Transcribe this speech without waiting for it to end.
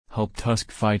helped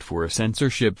Tusk fight for a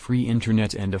censorship-free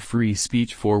internet and a free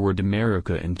speech-forward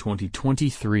America in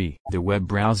 2023. The web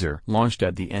browser launched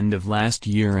at the end of last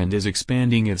year and is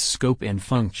expanding its scope and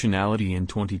functionality in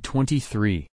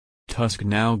 2023. Tusk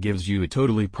now gives you a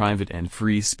totally private and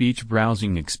free speech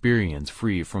browsing experience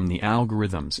free from the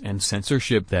algorithms and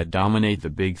censorship that dominate the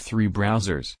big three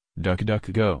browsers,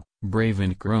 DuckDuckGo, Brave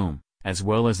and Chrome, as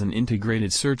well as an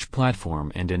integrated search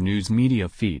platform and a news media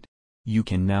feed. You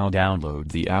can now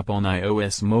download the app on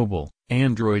iOS mobile,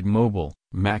 Android mobile,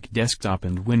 Mac desktop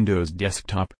and Windows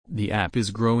desktop. The app is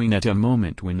growing at a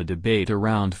moment when the debate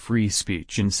around free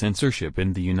speech and censorship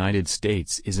in the United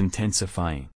States is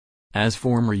intensifying. As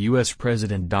former U.S.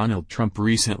 President Donald Trump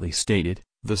recently stated,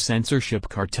 the censorship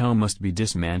cartel must be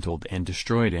dismantled and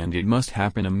destroyed, and it must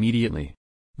happen immediately.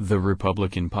 The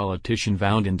Republican politician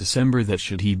vowed in December that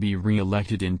should he be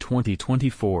re-elected in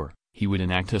 2024, he would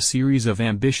enact a series of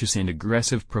ambitious and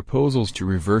aggressive proposals to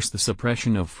reverse the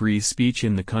suppression of free speech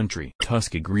in the country.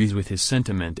 Tusk agrees with his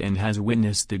sentiment and has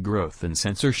witnessed the growth in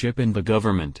censorship in the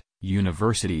government,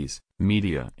 universities,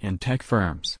 media and tech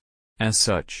firms. As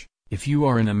such, if you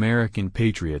are an American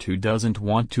patriot who doesn't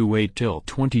want to wait till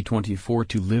 2024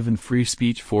 to live in free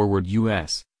speech-forward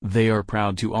U.S., they are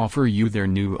proud to offer you their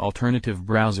new alternative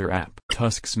browser app.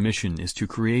 Tusk's mission is to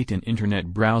create an internet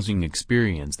browsing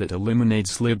experience that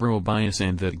eliminates liberal bias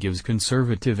and that gives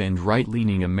conservative and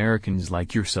right-leaning Americans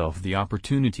like yourself the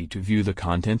opportunity to view the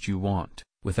content you want,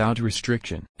 without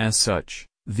restriction. As such,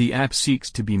 the app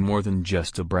seeks to be more than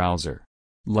just a browser.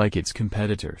 Like its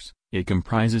competitors, it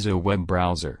comprises a web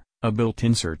browser, a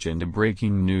built-in search and a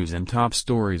breaking news and top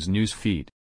stories news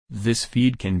feed. This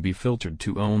feed can be filtered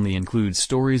to only include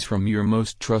stories from your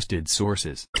most trusted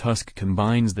sources. Tusk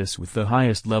combines this with the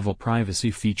highest level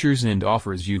privacy features and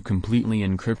offers you completely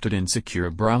encrypted and secure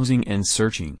browsing and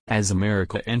searching. As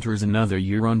America enters another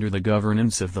year under the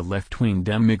governance of the left-wing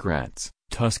Democrats,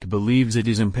 Tusk believes it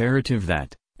is imperative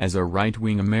that, as a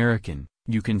right-wing American,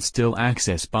 you can still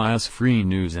access bias-free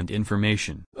news and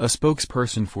information. A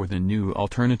spokesperson for the new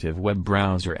alternative web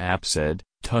browser app said,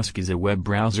 Tusk is a web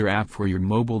browser app for your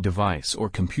mobile device or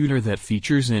computer that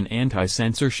features an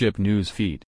anti-censorship news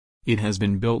feed. It has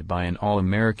been built by an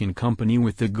all-American company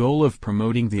with the goal of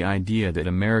promoting the idea that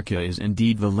America is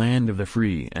indeed the land of the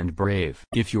free and brave.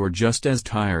 If you're just as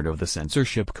tired of the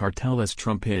censorship cartel as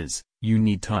Trump is, you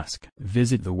need Tusk.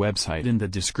 Visit the website in the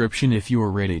description if you're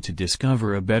ready to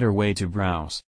discover a better way to browse.